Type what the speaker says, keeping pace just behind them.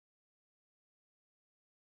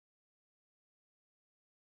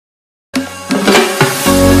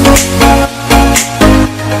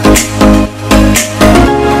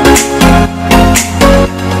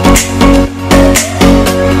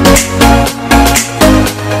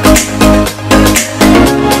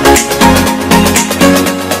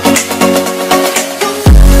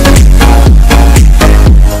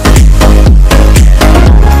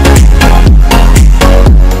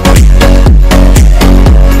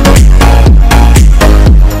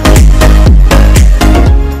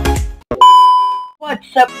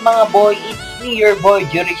mga boy? It's me, your boy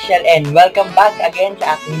Juricziel, and welcome back again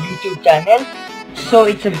sa aking YouTube channel. So,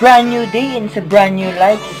 it's a brand new day and it's a brand new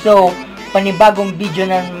life. So, panibagong video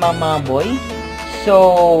na mga boy.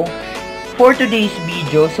 So, for today's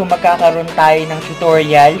video, magkakaroon tayo ng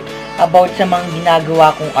tutorial about sa mga ginagawa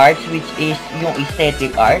kong arts, which is yung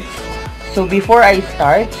aesthetic arts. So, before I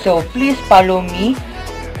start, please follow me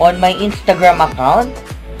on my Instagram account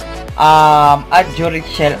at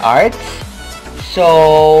Juricziel Arts.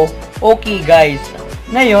 So, okay guys.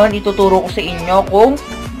 Ngayon, ituturo ko sa inyo kung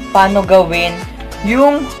paano gawin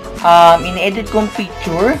yung in-edit kong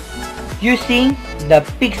picture using the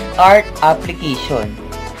Picsart application.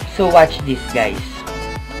 So, watch this guys.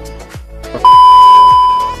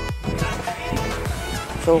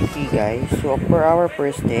 So, okay guys. So, for our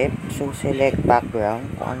first step, select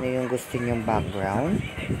background. Kung ano yung gusto nyong background.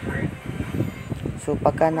 So,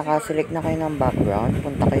 pagka nakaselect na kayo ng background,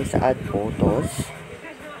 punta kayo sa Add Photos.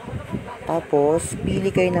 Tapos,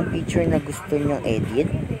 pili kayo ng picture na gusto nyong edit.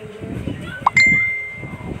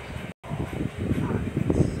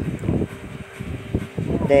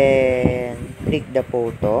 Then, click the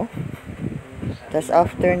photo. Tapos,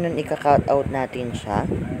 after nun, ika-cut out natin siya.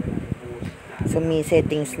 So, may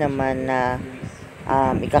settings naman na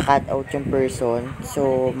ika-cut out yung person.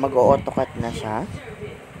 So, mag-auto-cut na siya.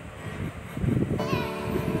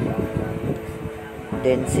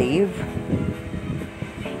 Then, save.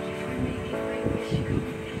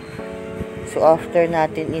 So, after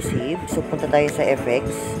natin i-save, punta tayo sa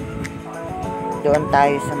effects. Doon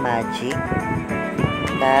tayo sa magic.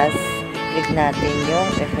 Tapos, click natin yung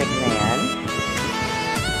effect na yan.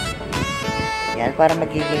 Yan, para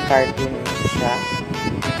magiging cartoon siya.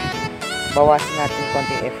 Bawasan natin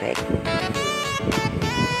konting effect.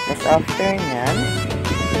 Tapos, after nyan,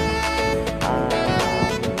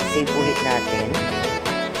 save ulit natin.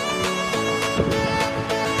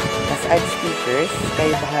 Tapos, add stickers.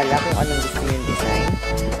 Kayo bahala kung anong gusto nyo yung design.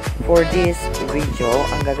 For this video,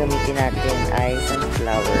 ang gagamitin natin ay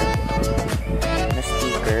sunflower na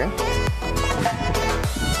sticker.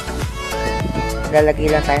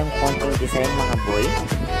 Lalagay lang tayong konting design mga boy.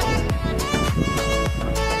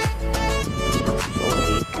 So,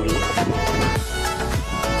 okay, click.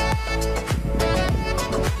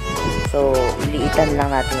 So, iliitan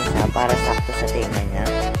lang natin siya para sakto sa tenga niya.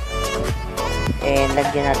 And,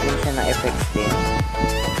 lagyan natin siya ng effects din.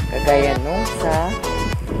 Kagaya nung sa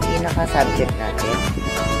pinaka-subject natin.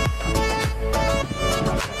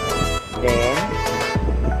 Then,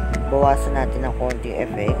 bawasan natin ng konting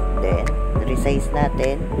effect. Then, resize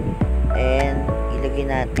natin. And, ilagay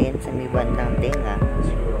natin sa may bandang tenga.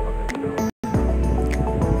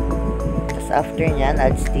 Tapos, after nyan,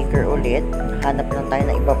 add sticker ulit. Hanap lang tayo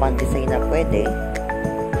ng iba pang design na pwede.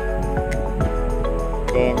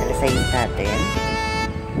 Then, resize natin.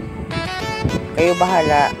 Kayo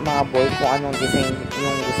bahala, mga boy, kung anong design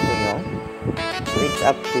yung gusto nyo. So, it's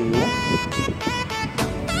up to you.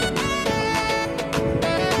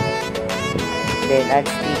 Then, add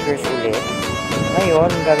stickers ulit. Ngayon,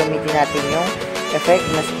 gagamitin natin yung effect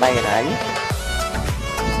na spiral.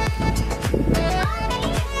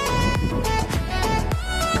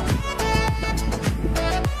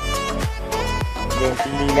 Then,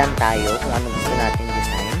 pili lang tayo kung anong gusto natin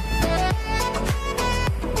design.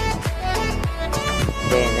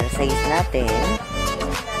 Then, resize natin.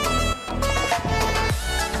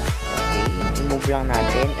 Okay, i-move lang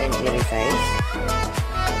natin and i-resize.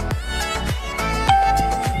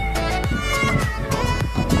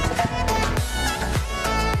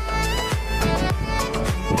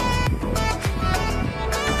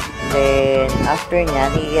 Then, after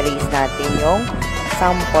nyan, i-erase natin yung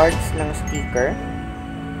some parts ng sticker.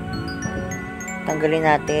 Tanggalin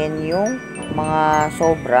natin yung mga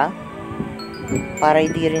sobra para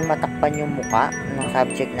hindi rin matakpan yung muka ng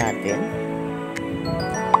subject natin.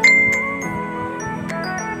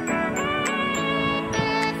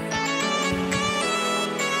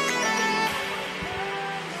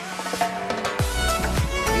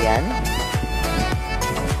 Ayan.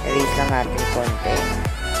 Erase lang natin konti.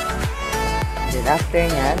 Then after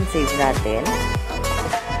nyan, save natin.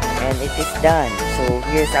 And it is done. So,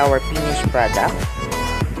 here's our finished product.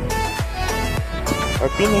 Or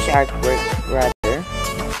finished artwork, rather.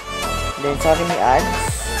 Then, sorry, may ads.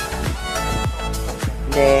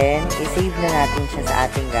 Then, i-save na natin siya sa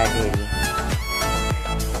ating gallery.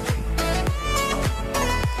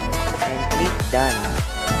 And click done.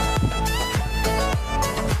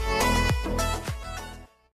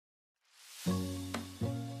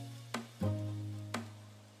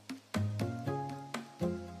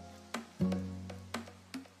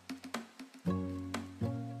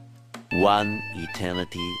 One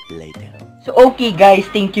eternity later. So okay guys,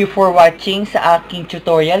 thank you for watching sa aking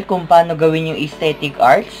tutorial kung paano gawin yung aesthetic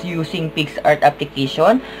arts using Picsart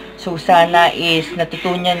application. So sana is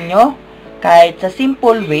natutunan nyo kahit sa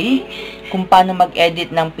simple way kung paano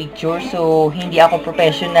mag-edit ng picture. So hindi ako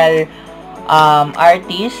professional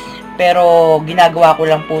artist, pero ginagawa ko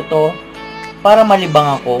lang po to para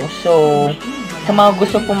malibang ako. So sa mga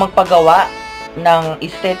gusto pong magpagawa ng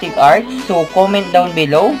aesthetic arts, so comment down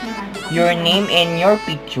below your name and your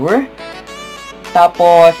picture.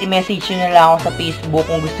 Tapos, i-message nyo na lang ako sa Facebook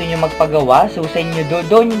kung gusto nyo magpagawa. So, sa inyo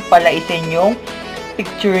doon pala isa yung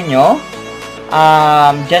picture nyo.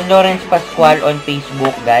 John Lawrence Pascual on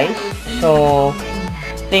Facebook, guys. So,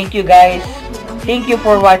 thank you guys. Thank you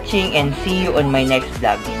for watching and see you on my next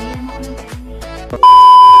vlog.